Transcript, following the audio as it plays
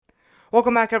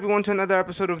Welcome back, everyone, to another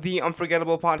episode of the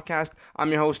Unforgettable Podcast.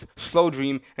 I'm your host, Slow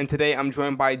Dream, and today I'm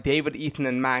joined by David, Ethan,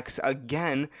 and Max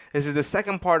again. This is the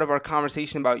second part of our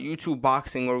conversation about YouTube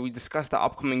boxing, where we discuss the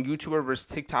upcoming YouTuber versus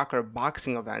TikToker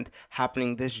boxing event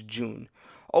happening this June.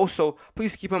 Also,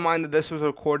 please keep in mind that this was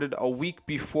recorded a week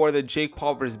before the Jake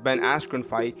Paul versus Ben Askren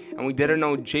fight, and we didn't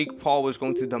know Jake Paul was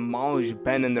going to demolish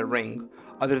Ben in the ring.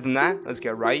 Other than that, let's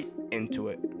get right into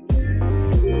it.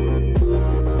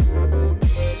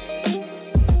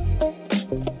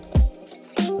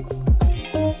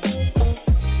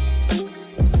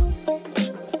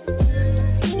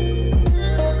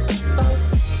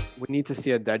 We need to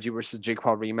see a Deji versus Jake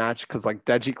Paul rematch because like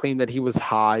Deji claimed that he was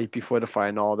high before the fight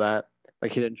and all that.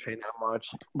 Like he didn't train that much.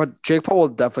 But Jake Paul will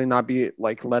definitely not be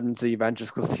like led into the event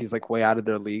just because he's like way out of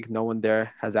their league. No one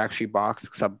there has actually boxed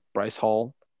except Bryce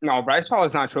Hall. No, Bryce Hall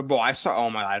is not true, bro. I saw. Oh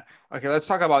my god. Okay, let's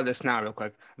talk about this now, real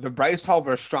quick. The Bryce Hall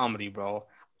versus Stromedy, bro.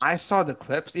 I saw the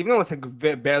clips, even though it's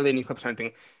like barely any clips or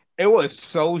anything. It was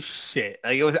so shit.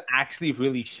 Like it was actually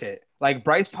really shit. Like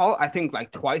Bryce Hall, I think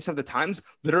like twice of the times,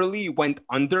 literally went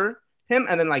under him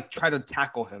and then like tried to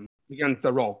tackle him against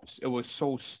the ropes. It was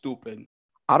so stupid.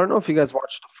 I don't know if you guys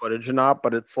watched the footage or not,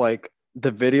 but it's like the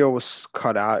video was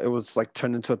cut out. It was like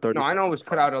turned into a 30. No, I know it was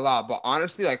cut out a lot, but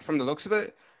honestly, like from the looks of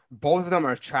it, both of them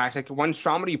are trash. Like when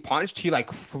Stromedy punched, he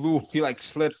like flew, he like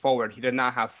slid forward. He did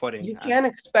not have footing. You can't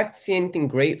expect to see anything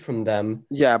great from them.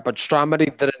 Yeah, but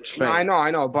Stromedy didn't No, train.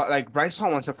 I know, but like Bryce Hall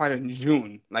wants to fight in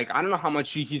June. Like I don't know how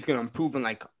much he's gonna improve in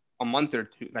like a month or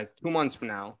two, like 2 months from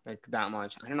now, like that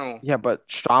much. I don't know. Yeah, but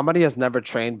Stromedy has never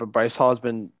trained, but Bryce Hall has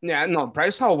been. Yeah, no,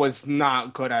 Bryce Hall was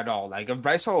not good at all. Like if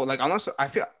Bryce Hall, like unless I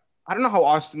don't know how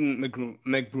Austin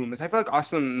McBroom is. I feel like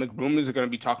Austin McBroom is gonna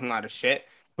be talking a lot of shit,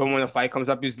 but when the fight comes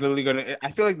up, he's literally gonna. I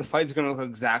feel like the fight's gonna look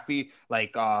exactly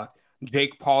like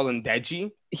Jake Paul and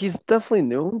Deji. He's definitely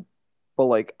new, but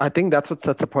like I think that's what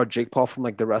sets apart Jake Paul from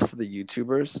like the rest of the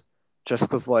YouTubers. Just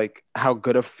because like how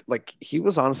good of like he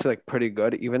was honestly like pretty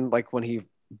good, even like when he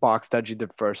boxed Edgy the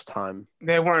first time.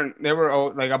 They weren't. They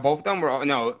were like both of them were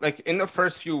no. Like in the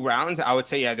first few rounds, I would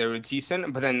say yeah they were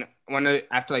decent. But then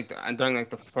after like during like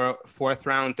the fourth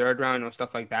round, third round, or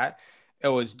stuff like that, it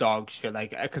was dog shit.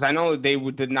 Like because I know they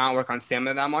did not work on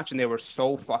stamina that much, and they were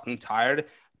so fucking tired.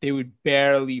 They would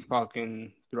barely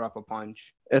fucking throw up a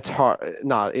punch. It's hard.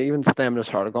 Nah, even stamina's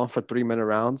hard. Going for 3 minute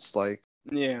rounds, like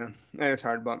Yeah, it is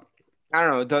hard, but I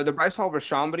don't know. The Bryce Hall versus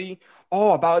Chambly.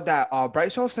 Oh, about that.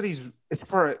 Bryce Hall said it's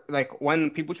for like when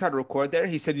people try to record there,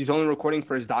 he said he's only recording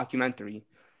for his documentary.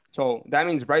 So that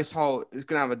means Bryce Hall is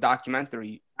gonna have a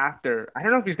documentary after. I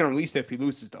don't know if he's gonna release it if he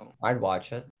loses though. I'd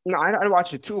watch it. No, I'd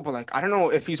watch it too, but like I don't know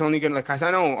if he's only gonna like. Cause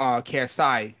I know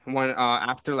KSI when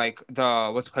after like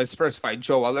his first fight,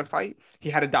 Joe Weller fight, he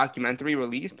had a documentary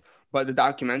released, but the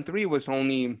documentary was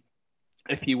only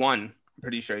if he won.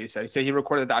 Pretty sure he said he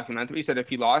recorded a documentary. He said if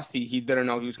he lost, he didn't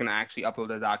know he was gonna actually upload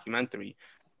the documentary.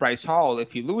 Bryce Hall,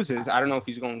 if he loses, I don't know if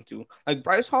he's going to. Like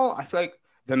Bryce Hall, I feel like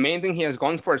the main thing he has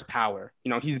going for is power.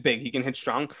 You know, he's big, he can hit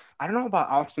strong. I don't know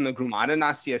about Austin McGroom. I did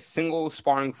not see a single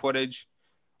sparring footage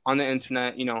on the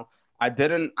internet. You know, I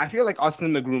feel like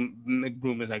Austin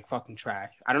McBroom is like fucking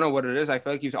trash. I don't know what it is. I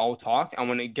feel like he's all talk, and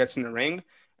when it gets in the ring,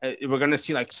 we're gonna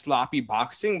see like sloppy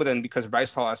boxing. But then because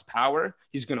Bryce Hall has power,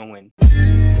 he's gonna win.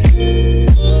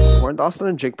 weren't Austin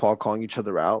and Jake Paul calling each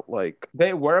other out? Like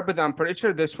They were, but I'm pretty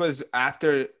sure this was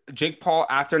after Jake Paul,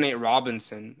 after Nate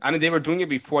Robinson. I mean, they were doing it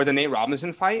before the Nate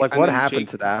Robinson fight. what and then happened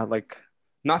to that? Like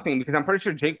nothing, because I'm pretty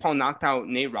sure Jake Paul knocked out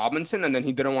Nate Robinson, and then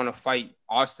he didn't want to fight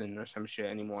Austin or some shit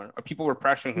anymore. Or people were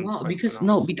pressuring him. Because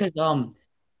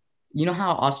you know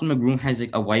how Austin McBroom has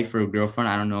like a wife or a girlfriend?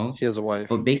 I don't know. he has a wife.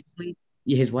 But basically,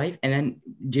 his wife, and then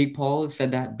Jake Paul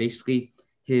said that basically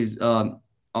his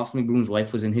Austin McBroom's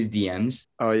wife was in his DMs,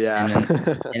 Oh yeah.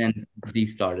 and then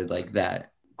beef started like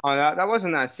that. Oh, that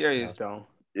wasn't that serious though.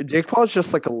 Jake Paul's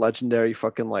just like a legendary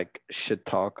fucking like shit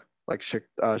talker. He's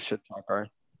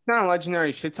not a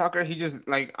legendary shit talker. He just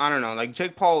like I don't know, like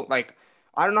Jake Paul, like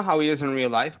I don't know how he is in real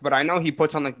life, but I know he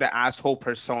puts on like the asshole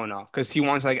persona because he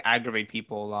wants to like aggravate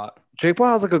people a lot. Jake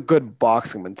Paul has like a good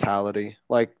boxing mentality,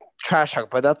 like trash talk,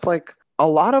 but that's like a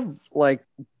lot of like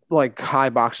high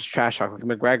boxers trash talk. Like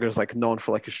McGregor's like known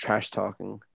for like his trash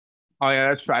talking. Oh yeah,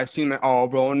 that's true. I seen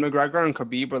Rowan McGregor and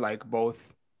Khabib are like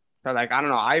both. They're like I don't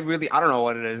know. I don't know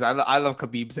what it is. I love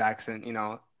Khabib's accent, you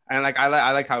know, and like I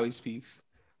like how he speaks.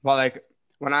 But like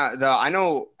when I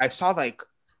know I saw like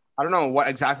I don't know what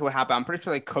happened. I'm pretty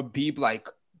sure like Khabib like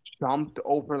jumped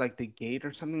over like the gate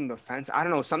or something, the fence. I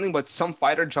don't know something, but some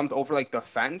fighter jumped over like the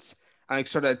fence and like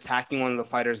started attacking one of the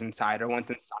fighters inside or went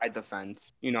inside the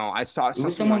fence. You know, I saw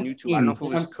something on YouTube. I don't know if it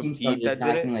was Khabib that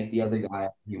did it. Like the other guy,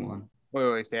 he won.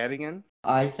 Wait, say that again.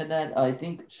 I said that I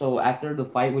think so. After the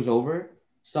fight was over,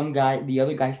 the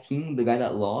other guy's team, the guy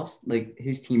that lost, like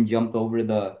his team jumped over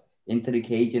the into the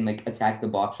cage and like attacked the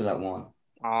boxer that won.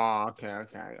 Oh, okay, I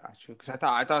got you. Because I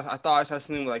thought I saw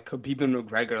something like Khabib and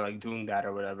McGregor like doing that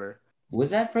or whatever. Was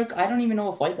that for? I don't even know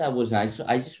what fight that was. I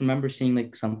just remember seeing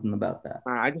like something about that.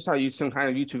 I just saw you some kind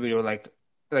of YouTube video like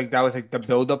that was like the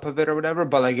buildup of it or whatever.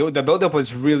 But like the buildup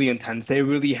was really intense. They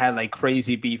really had like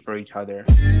crazy beef for each other.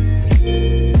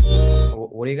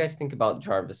 What do you guys think about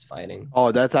Jarvis fighting?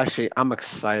 Oh, that's actually I'm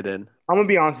excited. I'm gonna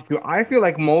be honest with you. I feel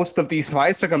like most of these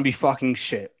fights are gonna be fucking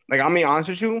shit. Like I'm gonna be honest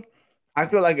with you. I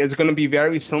feel like it's gonna be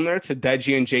very similar to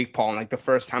Deji and Jake Paul, like the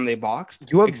first time they boxed.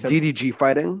 You have except- DDG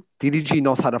fighting. DDG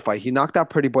knows how to fight. He knocked out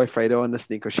Pretty Boy Fredo in the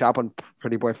sneaker shop when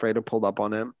Pretty Boy Fredo pulled up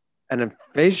on him. And then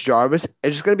face Jarvis,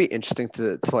 it's just gonna be interesting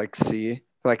to like see,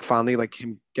 like finally like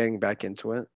him getting back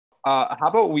into it. How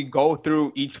about we go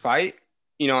through each fight,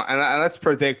 and let's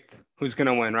predict who's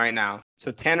gonna win right now. So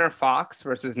Tanner Fox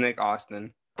versus Nick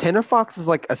Austin. Tanner Fox is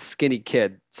like a skinny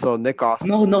kid, so Nick Austin.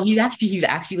 No, he's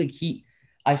actually like he.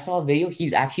 I saw a video.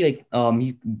 He's actually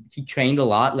like he trained a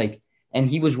lot like and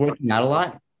he was working out a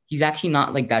lot. He's actually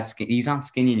not like that skinny. He's not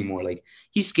skinny anymore. Like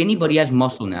he's skinny, but he has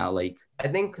muscle now. Like I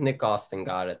think Nick Austin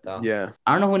got it though. Yeah,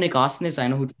 I don't know who Nick Austin is. I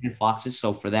know who Tanner Fox is.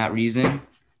 So for that reason,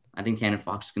 I think Tanner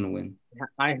Fox is gonna win.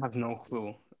 I have no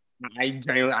clue. I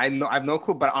have no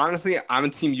clue. But honestly, I'm a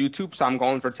team YouTube, so I'm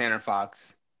going for Tanner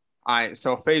Fox. All right,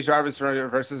 so FaZe Jarvis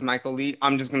versus Michael Lee.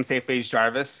 I'm just gonna say FaZe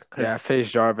Jarvis. yeah,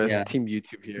 FaZe Jarvis, Yeah. Team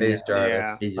YouTube here. FaZe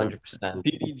Jarvis, Yeah. 100%.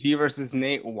 DDG versus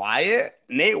Nate Wyatt.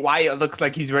 Nate Wyatt looks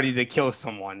like he's ready to kill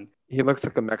someone. He looks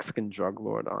like a Mexican drug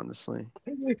lord, honestly.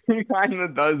 He kind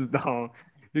of does, though.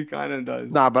 He kind of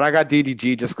does. Nah, but I got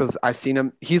DDG just because I've seen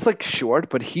him. He's like short,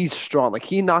 but he's strong. Like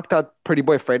he knocked out Pretty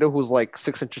Boy Fredo, who's like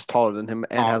 6 inches taller than him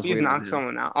and has he's weight on knocked him.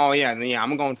 someone out. Oh yeah,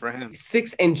 I'm going for him.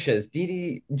 6 inches.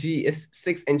 DDG is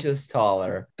 6 inches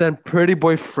taller. Then Pretty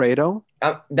Boy Fredo.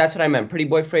 That's what I meant. Pretty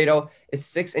Boy Fredo is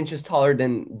 6 inches taller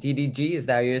than DDG. Is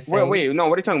that what you're saying? Wait, no,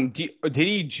 what are you talking?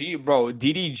 DDG, bro.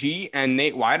 DDG and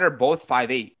Nate Wyatt are both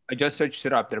 5'8". I just searched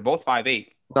it up. They're both 5'8".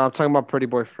 No, I'm talking about Pretty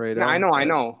Boy Fredo. Yeah, I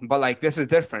know, but like this is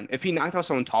different. If he knocked out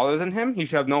someone taller than him, he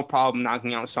should have no problem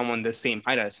knocking out someone the same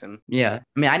height as him. Yeah,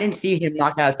 I mean I didn't see him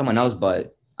knock out someone else,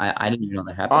 but I didn't even know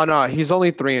that happened. Oh no, he's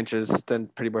only 3 inches than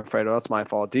Pretty Boy Fredo. That's my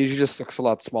fault. DDG just looks a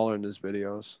lot smaller in his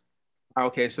videos.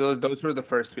 Okay, so those were the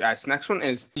first three. All right, so next one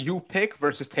is you pick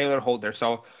versus Taylor Holder.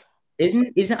 So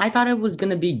Isn't I thought it was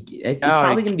gonna be it's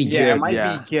probably gonna be yeah, Gib. it might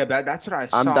yeah. be Gib. That's what I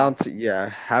saw. I'm down to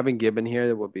having Gibbon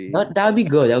here would be. That would be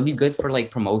good. That would be good for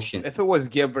like promotion. If it was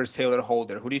Gib versus Taylor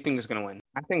Holder, who do you think is gonna win?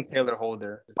 I think Taylor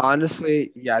Holder.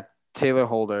 Honestly, yeah, Taylor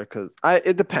Holder, because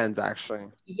it depends actually.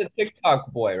 He's a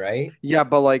TikTok boy, right? Yeah,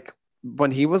 but like when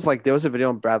he was like, there was a video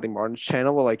on Bradley Martin's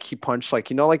channel where like he punched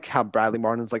like like how Bradley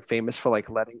Martin's like famous for like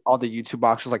letting all the YouTube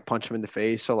boxers like punch him in the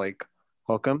face or like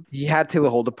hook him. He had Taylor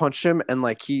Holder punch him, and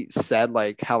like he said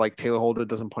like how like Taylor Holder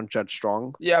doesn't punch that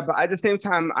strong. Yeah, but at the same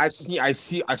time, I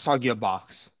saw Gib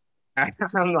box.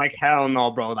 I'm like, hell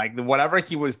no, bro. Like whatever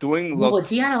he was doing No, looked. but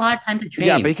he had a lot of time to train.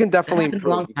 Yeah, but he can definitely happened a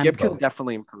long improve. time Gib ago. can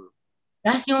definitely improve.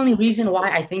 That's the only reason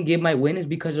why I think Gib might win is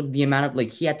because of the amount of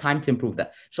like he had time to improve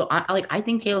that. So I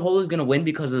think Taylor Holder is gonna win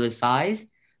because of the size.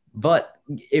 But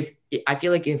I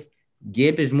feel like if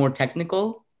Gib is more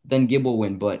technical, then Gib will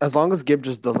win. But As long as Gib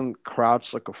just doesn't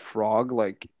crouch like a frog,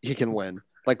 like he can win.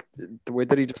 Like the way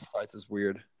that he just fights is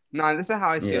weird. No, this is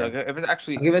how I see Yeah. it. Like if it's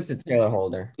actually, I'll give it to Taylor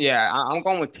Holder. yeah, I'm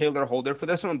going with Taylor Holder for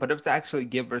this one. But if it's actually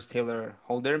Gib versus Taylor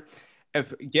Holder,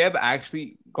 if Gib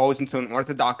actually goes into an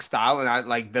orthodox style and I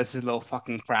like this is a little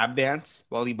fucking crab dance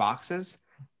while he boxes,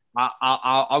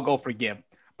 I'll go for Gib.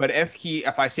 But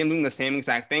if I see him doing the same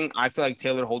exact thing, I feel like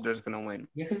Taylor Holder is gonna win.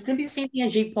 yeah, because it's gonna be the same thing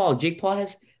as Jake Paul. Jake Paul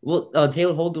has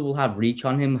Taylor Holder will have reach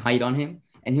on him, height on him,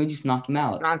 and he'll just knock him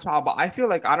out. Not top, but I feel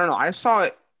like I don't know. I saw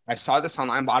it. I saw this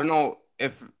online, but I don't know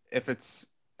if it's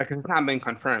like it's not been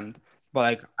confirmed. But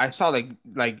like I saw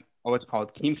like what's it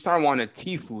called Keemstar wanted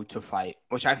Tfue to fight,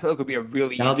 which I feel like would be a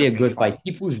really That'll be a interesting good fight.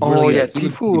 Tifu's Oh really yeah, Tifu's pretty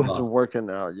Tfue is buff. working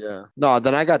out. Yeah. No,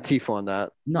 then I got Tfue on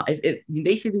that. No, if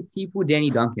they should do Tifu, Danny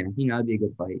Duncan. I think that would be a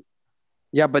good fight.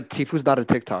 Yeah, but Tfue's not a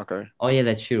TikToker. Oh yeah,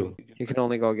 that's true. He can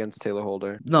only go against Taylor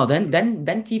Holder. No, then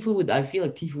Tifu would. I feel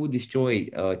like Tifu would destroy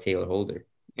Taylor Holder.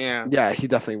 Yeah. Yeah, he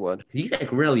definitely would. He's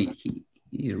like really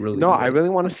he's really No, good. I really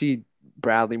want to see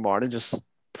Bradley Martin just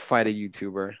fight a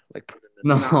YouTuber. Like,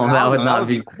 no, that would not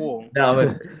be cool. that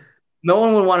would No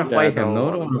one would want to Yeah, fight him. no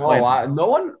No one would one. want to fight him. No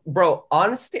one, bro.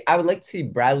 Honestly, I would like to see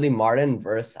Bradley Martin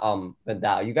versus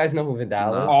Vidal. You guys know who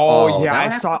Vidal No. is? Oh Oh, yeah, that I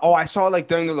would saw. Oh, I saw like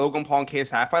during the Logan Paul and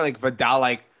KSI fight, like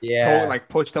Vidal Yeah,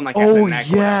 pushed him like at the Oh neck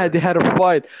or yeah, whatever. they had a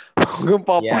fight. Logan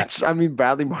Paul Yeah. punched. I mean,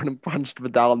 Bradley Martin punched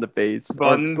Vidal in the face.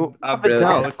 But Not really?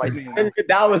 Vidal. what's It's his like name? and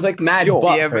Vidal was like mad Yo,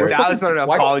 butt Yeah, hurt. Vidal started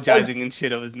Why- apologizing and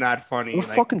shit. It was not funny. we're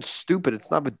Like, fucking stupid. It's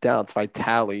not Vidal. It's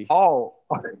Vitali. oh,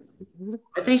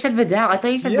 I thought you said Vidal. I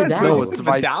thought you said yeah, Vidal. No, you it's said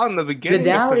Vidal in the beginning. or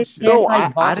Vidal some is shit. No, KSI I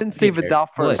box didn't say player. Vidal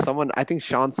first. Good. Someone, I think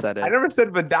Sean said I it. never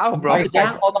said Vidal, bro. Right.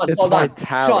 Guys, hold on, It's hold on.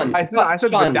 Vitali. Sean, I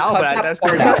said Sean, Vidal, cut but that that's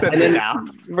part because you out, said and then-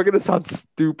 Vidal. We're gonna sound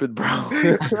stupid, bro.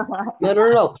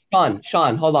 No.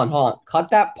 Sean, hold on. Cut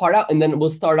that part out, and then we'll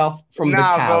start off from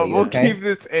Nah, bro, Vitaly, we'll okay? keep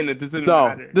this in. It doesn't No,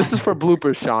 matter. this is for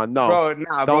bloopers, Sean. No, Bro,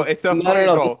 nah, bro. Don't- It's a No, funny,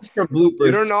 bro. This is for bloopers.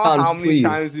 You don't know Sean, how many please.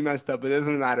 times we messed up. It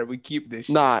doesn't matter. We keep this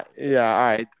shit. nah. Yeah, all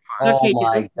right. Oh Okay, my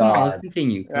come on, let's god.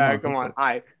 continue. All right, come on. All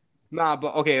right. Nah,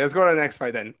 but okay, let's go to the next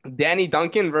fight then. Danny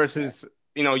Duncan versus,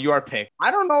 your pick.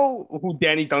 I don't know who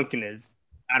Danny Duncan is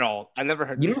at all. I never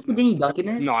heard You know this who name. Danny Duncan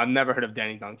is? No, I've never heard of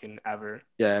Danny Duncan ever.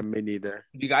 Yeah, me neither.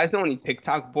 Do you guys know any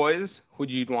TikTok boys who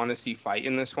you'd want to see fight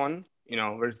in this one?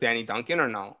 Versus Danny Duncan or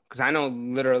no? Because I know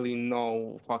literally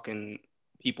no fucking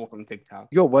people from TikTok.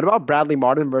 Yo, what about Bradley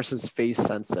Martin versus Face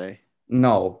Sensei?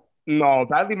 No. No,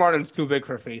 Bradley Martin's too big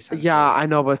for Face Sensei. Yeah, I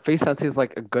know, but Face Sensei is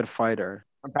like a good fighter.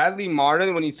 Bradley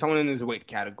Martin when he's someone in his weight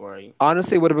category.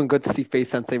 Honestly, it would have been good to see Face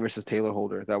Sensei versus Taylor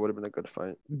Holder. That would have been a good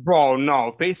fight. Bro,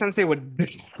 no. Face Sensei would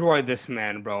destroy this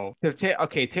man, bro.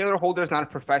 Okay, Taylor Holder's not a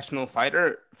professional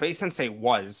fighter. Face Sensei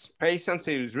was. Face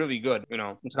Sensei was really good,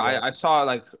 So I saw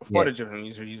like footage of him.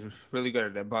 He's really good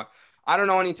at it. But I don't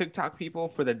know any TikTok people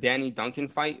for the Danny Duncan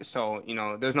fight. So,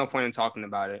 there's no point in talking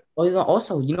about it. Oh,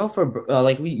 also, for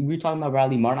like we were talking about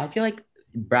Bradley Martin. I feel like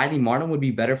Bradley Martin would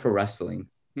be better for wrestling.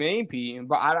 Maybe,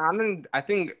 but I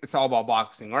think it's all about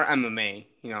boxing or MMA.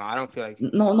 I don't feel like.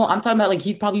 No, I'm talking about like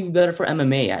he'd probably be better for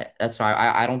MMA. That's why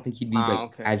I don't think he'd be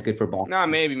okay. as good for boxing. No,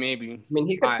 maybe. I mean,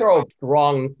 he could throw a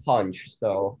strong punch,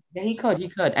 so. Yeah, he could.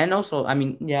 And also, I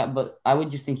mean, yeah, but I would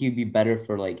just think he'd be better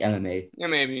for like MMA. Yeah,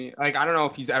 maybe. Like, I don't know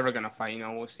if he's ever gonna fight.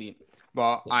 We'll see. But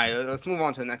all right, let's move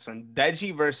on to the next one.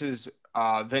 Deji versus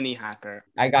Vinny Hacker.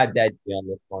 I got Deji on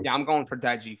this one. Yeah, I'm going for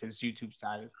Deji because YouTube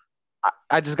side.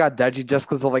 I just got Deji just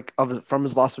because from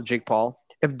his loss with Jake Paul.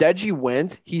 If Deji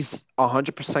wins, he's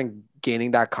 100%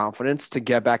 gaining that confidence to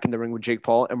get back in the ring with Jake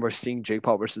Paul, and we're seeing Jake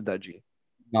Paul versus Deji.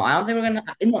 No, I don't think we're gonna.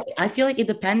 No, I feel like it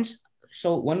depends.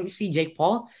 So when we see Jake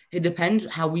Paul, it depends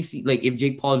how we see like if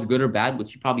Jake Paul is good or bad,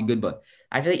 which is probably good, but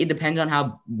I feel like it depends on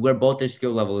how where both their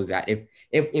skill level is at.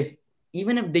 If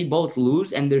even if they both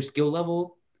lose and their skill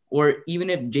level, or even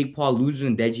if Jake Paul loses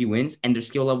and Deji wins and their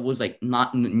skill level is like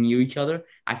not near each other,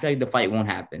 I feel like the fight won't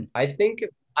happen. I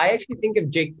actually think if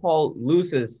Jake Paul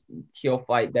loses, he'll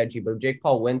fight Deji, but if Jake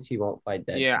Paul wins, he won't fight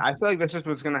Deji. Yeah, I feel like this is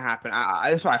what's gonna happen.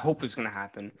 That's what I hope is gonna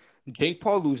happen. Jake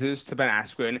Paul loses to Ben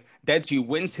Askren. Deji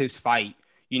wins his fight.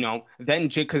 Then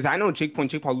Jake, because I know Jake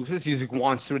Paul loses, he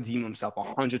wants to redeem himself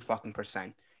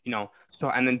 100%. So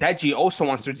and then Deji also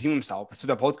wants to redeem himself. So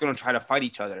they're both gonna try to fight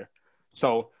each other.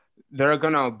 So they're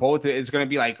gonna both. It's gonna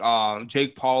be like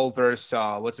Jake Paul versus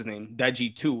what's his name,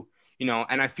 Deji 2.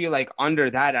 And I feel like under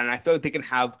that, and I feel like they can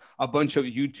have a bunch of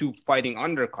YouTube fighting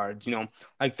undercards,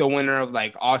 like the winner of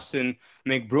like Austin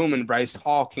McBroom and Bryce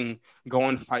Hall can go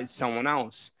and fight someone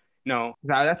else.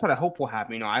 That's what I hope will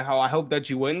happen. I hope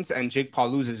Deji wins and Jake Paul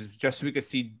loses just so we could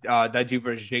see Deji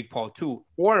versus Jake Paul too.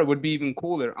 Or it would be even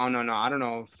cooler. Oh, no, I don't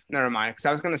know. Never mind. Because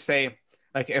I was going to say,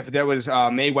 like, if there was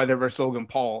Mayweather versus Logan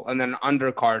Paul and then an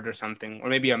undercard or something, or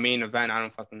maybe a main event, I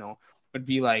don't fucking know, would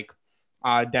be like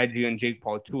Deji and Jake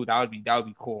Paul too. That would be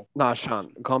cool. Nah,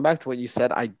 Sean, going back to what you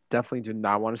said, I definitely do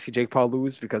not want to see Jake Paul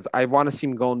lose because I want to see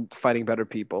him going fighting better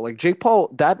people. Like Jake Paul,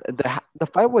 the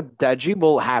fight with Deji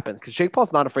will happen because Jake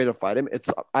Paul's not afraid to fight him.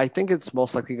 I think it's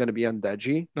most likely going to be on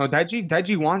Deji. No,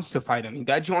 Deji wants to fight him.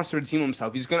 Deji wants to redeem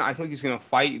himself. I feel like he's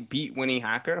gonna beat Winnie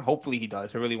Hacker. Hopefully he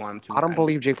does. I really want him to. I don't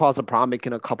believe Jake Paul has a problem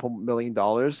making a couple $1 million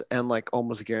and like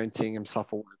almost guaranteeing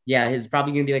himself a win. Yeah, it's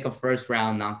probably gonna be like a first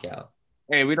round knockout.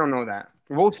 Hey, we don't know that.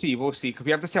 We'll see. Because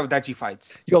we have to see how Deji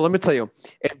fights. Yo, let me tell you,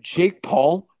 if Jake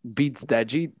Paul beats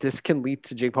Deji, this can lead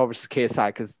to Jake Paul versus KSI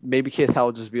because maybe KSI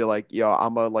will just be like, yo,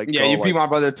 I'm a like. Yeah, you beat my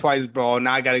brother twice, bro.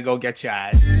 Now I gotta go get your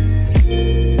ass.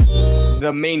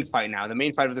 The main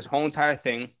fight of this whole entire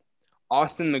thing: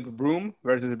 Austin McBroom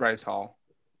versus Bryce Hall.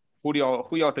 Who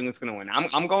y'all think is gonna win?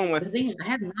 I'm going with. The thing is, I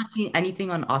have not seen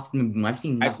anything on Austin McBroom. I've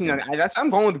seen nothing. I'm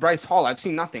going with Bryce Hall. I've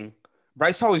seen nothing.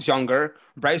 Bryce Hall is younger.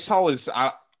 Bryce Hall is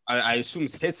I assume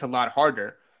hits a lot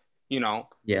harder.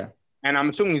 Yeah. and I'm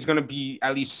assuming he's gonna be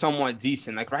at least somewhat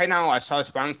decent. Like right now, I saw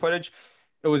sparring footage,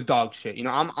 it was dog shit.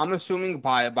 I'm assuming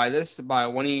by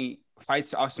when he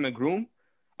fights Austin McBroom,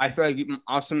 I feel like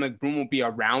Austin McBroom will be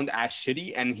around as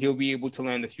shitty, and he'll be able to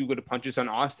land a few good punches on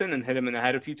Austin and hit him in the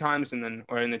head a few times, and then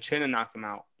or in the chin and knock him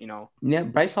out. Yeah,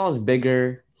 Bryce Hall is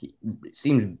bigger. He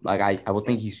seems like I would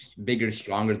think he's bigger,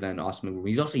 stronger than Osman McBroom.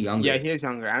 He's also Yeah, younger. he is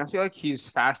younger, and I feel like he's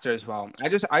faster as well. I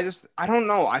don't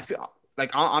know. I feel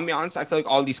like I'll be honest. I feel like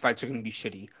all these fights are gonna be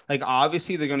shitty. Like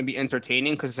obviously they're gonna be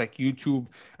entertaining because it's like YouTube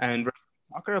and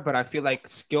Tucker, but I feel like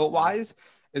skill wise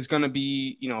is gonna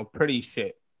be pretty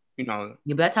shit. You know,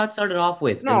 Yeah, but that's how it started off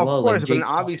with as no, of well. Like course, but then Jake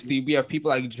Paul. obviously we have people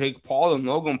like Jake Paul and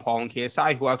Logan Paul and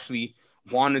KSI who actually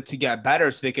wanted to get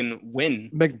better so they can win.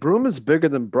 McBroom is bigger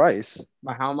than Bryce.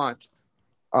 By how much?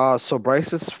 So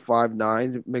Bryce is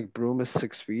 5'9", McBroom is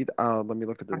 6 feet. Let me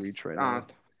look at the That's, reach right now.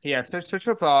 yeah, search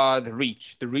up the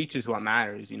reach. The reach is what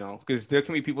matters, because there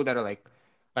can be people that are like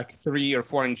 3 or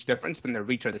 4 inch difference, but their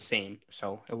reach are the same,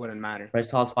 so it wouldn't matter.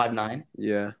 Bryce Hall's 5'9".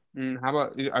 Yeah, How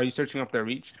about are you searching up their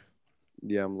reach?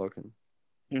 yeah, I'm looking.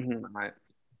 Right.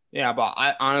 Yeah, but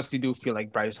I honestly do feel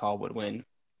like Bryce Hall would win.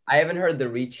 I haven't heard the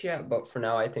reach yet, but for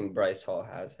now, I think Bryce Hall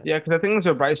has it. Yeah, because the thing is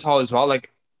with Bryce Hall as well, like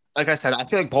I said, I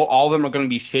feel like all of them are going to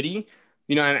be shitty,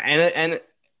 and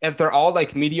if they're all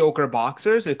like mediocre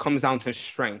boxers, it comes down to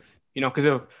strength, because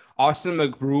if Austin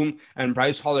McBroom and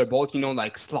Bryce Hall are both,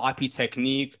 like sloppy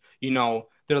technique,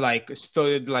 they're like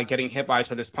stood like getting hit by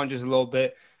each other's punches a little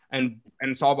bit, and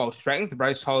it's all about strength.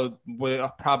 Bryce Hall would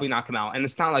probably knock him out, and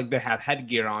it's not like they have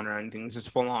headgear on or anything; it's just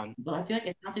full on. But I feel like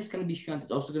it's not just gonna be strength;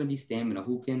 it's also gonna be stamina.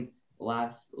 Who can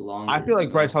last longer? I feel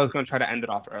like Bryce Hall is going to try to end it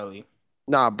off early.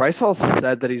 Nah, Bryce Hall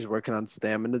said that he's working on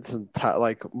stamina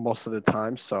like most of the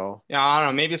time. So Yeah, I don't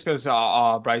know. Maybe it's because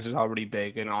Bryce is already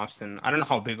big in Austin. I don't know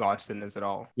how big Austin is at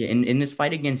all. Yeah, in this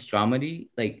fight against Dramedy,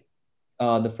 like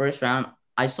the first round,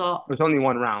 I saw. There's only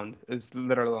one round. It's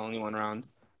literally only one round.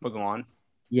 But go on.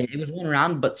 Yeah, it was one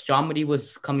round, but Dramedy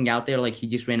was coming out there like he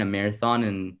just ran a marathon,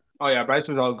 and Oh yeah, Bryce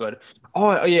was all good.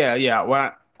 Oh yeah, yeah.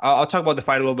 Well, I'll talk about the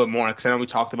fight a little bit more because I know we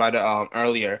talked about it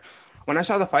earlier. When I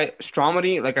saw the fight,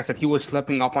 Stromedy, like I said, he was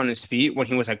slipping up on his feet when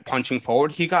he was like punching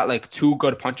forward. He got like 2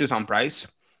 good punches on Bryce.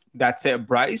 That's it,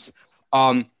 Bryce.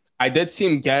 Um, I did see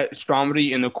him get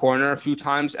Stromedy in the corner a few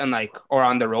times and or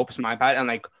on the ropes, my bad,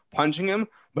 and punching him,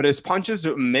 but his punches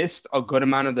missed a good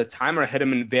amount of the time or hit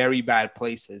him in very bad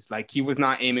places. Like he was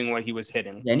not aiming where he was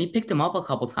hitting. yeah, and he picked him up a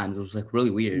couple times. It was like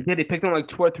really He weird. did. He picked him like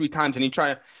 2 or 3 times, and he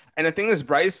tried. And the thing is,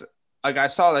 Bryce, like I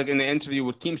saw like in the interview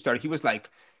with Keemstar, he was like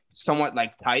somewhat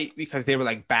like tight because they were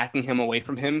like backing him away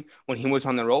from him when he was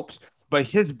on the ropes. But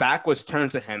his back was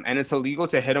turned to him, and it's illegal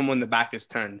to hit him when the back is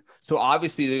turned. So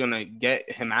obviously they're gonna get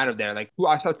him out of there. Like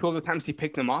I saw 2 other times he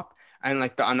picked him up, and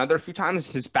like another few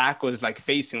times his back was like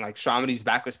facing like Shramedy's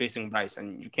back was facing Bryce,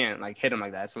 and you can't like hit him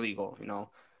like that. It's illegal. No,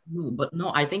 but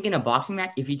no, I think in a boxing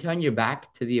match, if you turn your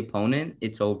back to the opponent,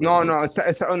 it's over. No, Like, no,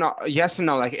 it's no, yes and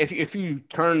no. Like if you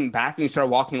turn back and you start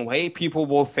walking away, people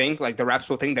will think like the refs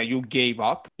will think that you gave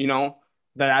up.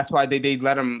 That's why they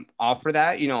let him offer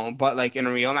that. But like in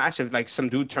a real match, if like some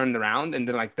dude turned around and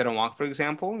then like didn't walk, for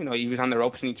example, he was on the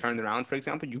ropes and he turned around, for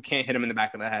example, you can't hit him in the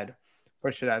back of the head.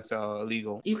 For sure, that's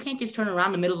illegal. you can't just turn around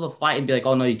in the middle of the fight and be like,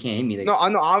 "Oh no, you can't hit me." Like,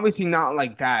 No, obviously not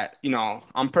like that.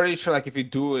 I'm pretty sure like if you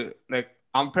do it, like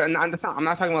I'm not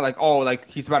talking about like like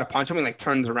he's about to punch him and like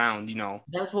turns around.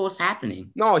 that's what was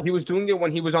happening. No, he was doing it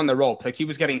when he was on the rope. Like he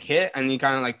was getting hit and he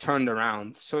kind of like turned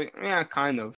around. So yeah,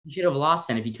 kind of. He should have lost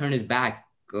then if he turned his back.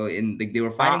 And like they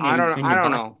were fighting. I And don't he know. turned I his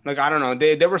don't back. know. Like I don't know.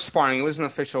 They were sparring. It wasn't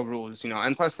official rules.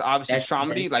 And plus obviously That's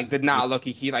Stromedy like did not look.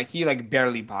 He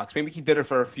barely boxed. Maybe he did it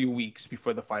for a few weeks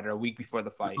before the fight or a week before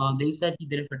the fight. They said he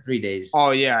did it for 3 days.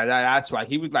 Oh yeah, that's why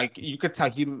he was like you could tell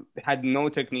he had no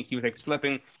technique. He was like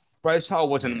slipping. Bryce Hall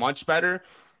wasn't much better,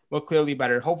 but clearly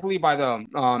better. Hopefully by the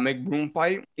McBroom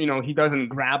fight, he doesn't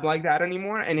grab like that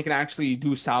anymore, and he can actually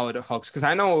do solid hooks. Because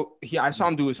I saw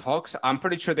him do his hooks. I'm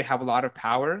pretty sure they have a lot of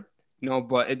power.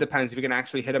 But it depends. If you can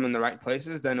actually hit him in the right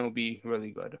places, then it'll be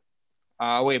really good.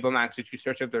 Wait, but Max, did you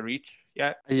search up the reach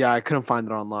yet? yeah, I couldn't find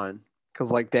it online because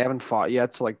like they haven't fought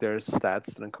yet, so like their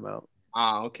stats didn't come out.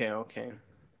 Okay. All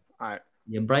right.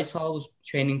 Yeah, Bryce Hall was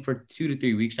training for 2 to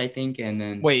 3 weeks, I think, and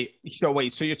then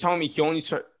So you're telling me he only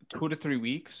start 2 to 3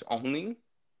 weeks only?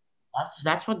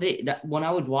 that's what when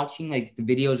I was watching like the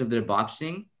videos of their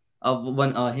boxing of when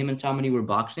him and Shamini were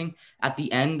boxing at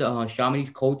the end,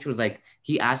 Shamini's coach was like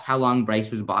he asked how long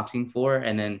Bryce was boxing for,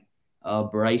 and then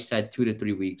Bryce said 2 to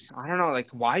 3 weeks. I don't know.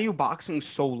 Like, why are you boxing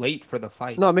so late for the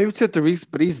fight? No, maybe 2 or 3 weeks,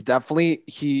 but he's definitely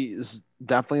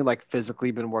like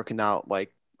physically been working out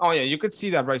like Oh yeah, you could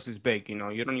see that Bryce is big. You know,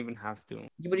 you don't even have to.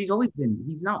 Yeah, but he's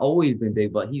not always been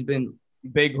big, but he's been.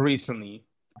 Big recently,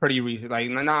 pretty recent, like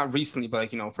not recently,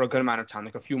 but like for a good amount of time,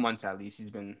 like a few months at least,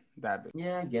 he's been that big.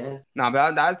 Yeah, I guess. Nah,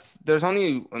 but that's there's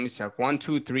only let me check 1,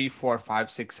 2, 3, 4, 5,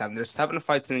 6, 7. There's 7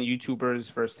 fights in the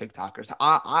YouTubers versus TikTokers.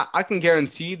 I can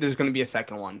guarantee there's gonna be a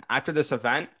second one after this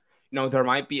event. There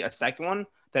might be a second one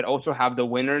that also have the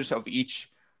winners of each.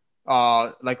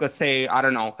 Like let's say I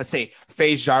don't know. Let's say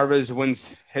FaZe Jarvis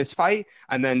wins his fight,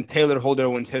 and then Taylor Holder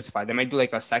wins his fight. They might do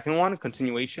like a second one,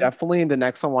 continuation. Definitely in the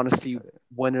next one, I want to see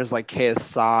winners like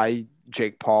KSI,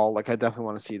 Jake Paul. Like I definitely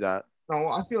want to see that. No,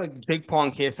 I feel like Jake Paul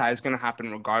and KSI is gonna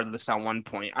happen regardless at one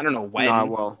point. I don't know when. Nah,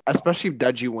 well, especially if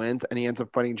Deji wins and he ends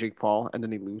up fighting Jake Paul and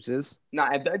then he loses.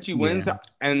 Nah, if Deji wins, Yeah.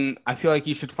 and I feel like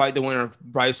he should fight the winner of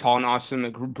Bryce Hall and Austin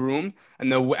McBroom,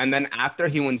 and then after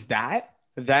he wins that,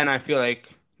 then I feel like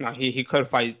he could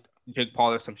fight Jake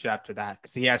Paul or some shit after that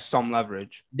because he has some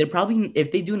leverage. They're probably,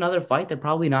 if they do another fight, they're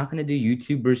probably not gonna do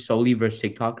YouTubers solely versus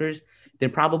TikTokers. They're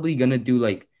probably gonna do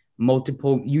like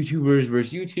multiple YouTubers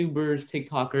versus YouTubers,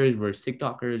 TikTokers versus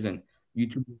TikTokers, and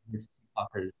YouTubers versus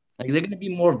TikTokers. Like they're gonna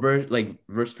be more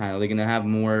versatile. They're gonna have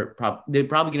more. They're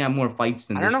probably gonna have more fights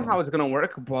than I don't this know how one. it's gonna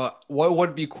work, but what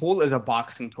would be cool is a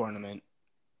boxing tournament.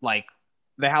 Like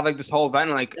they have like this whole event,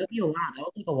 like That'll be a while.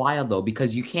 That'll take a while though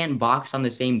because you can't box on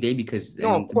the same day because no,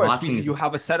 of course boxing is you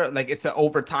have a setup like it's an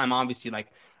overtime, obviously. Like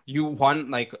you won,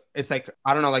 like it's like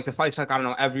I don't know, like the fights like I don't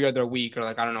know every other week or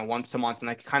like I don't know once a month, and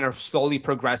like kind of slowly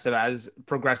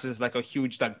progresses like a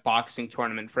huge like boxing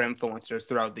tournament for influencers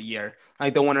throughout the year.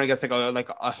 Like the winner gets like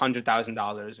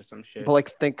 $100,000 or some shit. But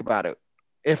like, think about it.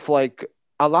 If like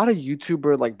a lot of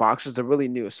YouTuber like boxers, they're really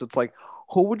new, so it's like,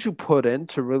 who would you put in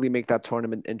to really make that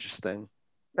tournament interesting?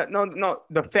 No,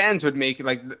 the fans would make it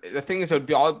like the thing is it would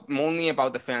be all only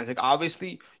about the fans. Like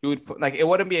obviously you would put like it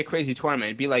wouldn't be a crazy tournament.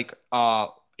 It'd be like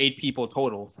 8 people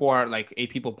total, for like 8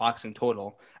 people boxing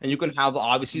total. And you can have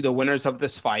obviously the winners of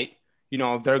this fight,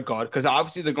 if they're good, because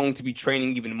obviously they're going to be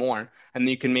training even more. And then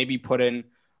you can maybe put in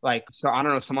like so I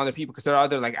don't know some other people because there are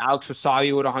other like Alex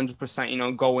Wasabi would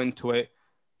 100% go into it.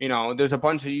 There's a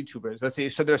bunch of YouTubers. Let's say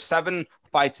so there's 7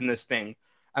 fights in this thing.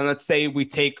 And let's say we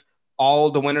take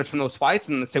all the winners from those fights,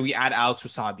 and let's say we add Alex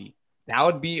Wasabi. That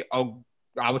would be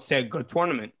I would say a good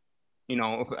tournament.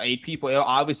 8 people. It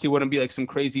obviously wouldn't be like some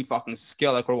crazy fucking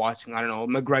skill like we're watching, I don't know,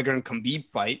 McGregor and Khabib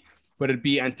fight, but it'd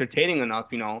be entertaining enough,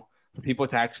 for people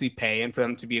to actually pay and for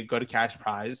them to be a good cash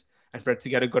prize and for it to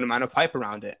get a good amount of hype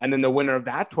around it. And then the winner of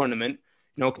that tournament,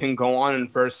 can go on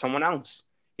and verse someone else,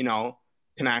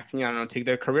 can actually, I don't know, take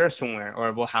their career somewhere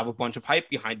or will have a bunch of hype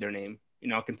behind their name.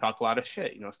 Can talk a lot of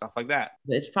shit, stuff like that.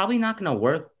 It's probably not gonna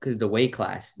work because the weight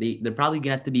class. They're probably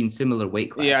gonna have to be in similar weight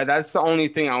class. Yeah, that's the only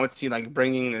thing I would see like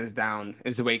bringing this down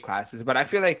is the weight classes. But I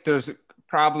feel like they're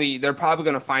probably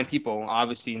gonna find people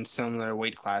obviously in similar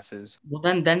weight classes. Well,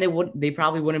 then they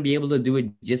probably wouldn't be able to do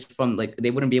it just from like they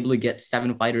wouldn't be able to get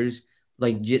 7 fighters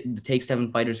take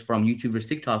 7 fighters from YouTubers,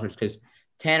 TikTokers because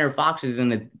Tanner Fox is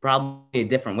in probably a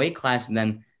different weight class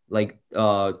than like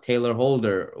Taylor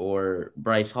Holder or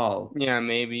Bryce Hall. Yeah,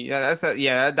 maybe.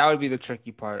 Yeah, that would be the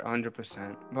tricky part,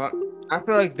 100%. But I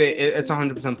feel like it's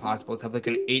 100% possible to have like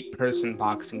an 8-person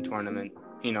boxing tournament,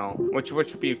 which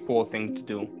would be a cool thing to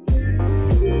do.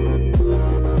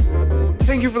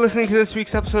 Thank you for listening to this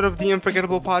week's episode of The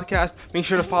Unforgettable Podcast. Make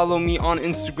sure to follow me on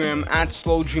Instagram at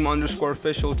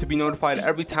slowdream_official to be notified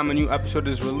every time a new episode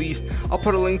is released. I'll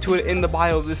put a link to it in the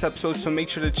bio of this episode, so make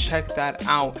sure to check that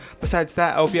out. Besides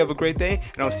that, I hope you have a great day,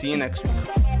 and I'll see you next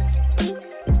week.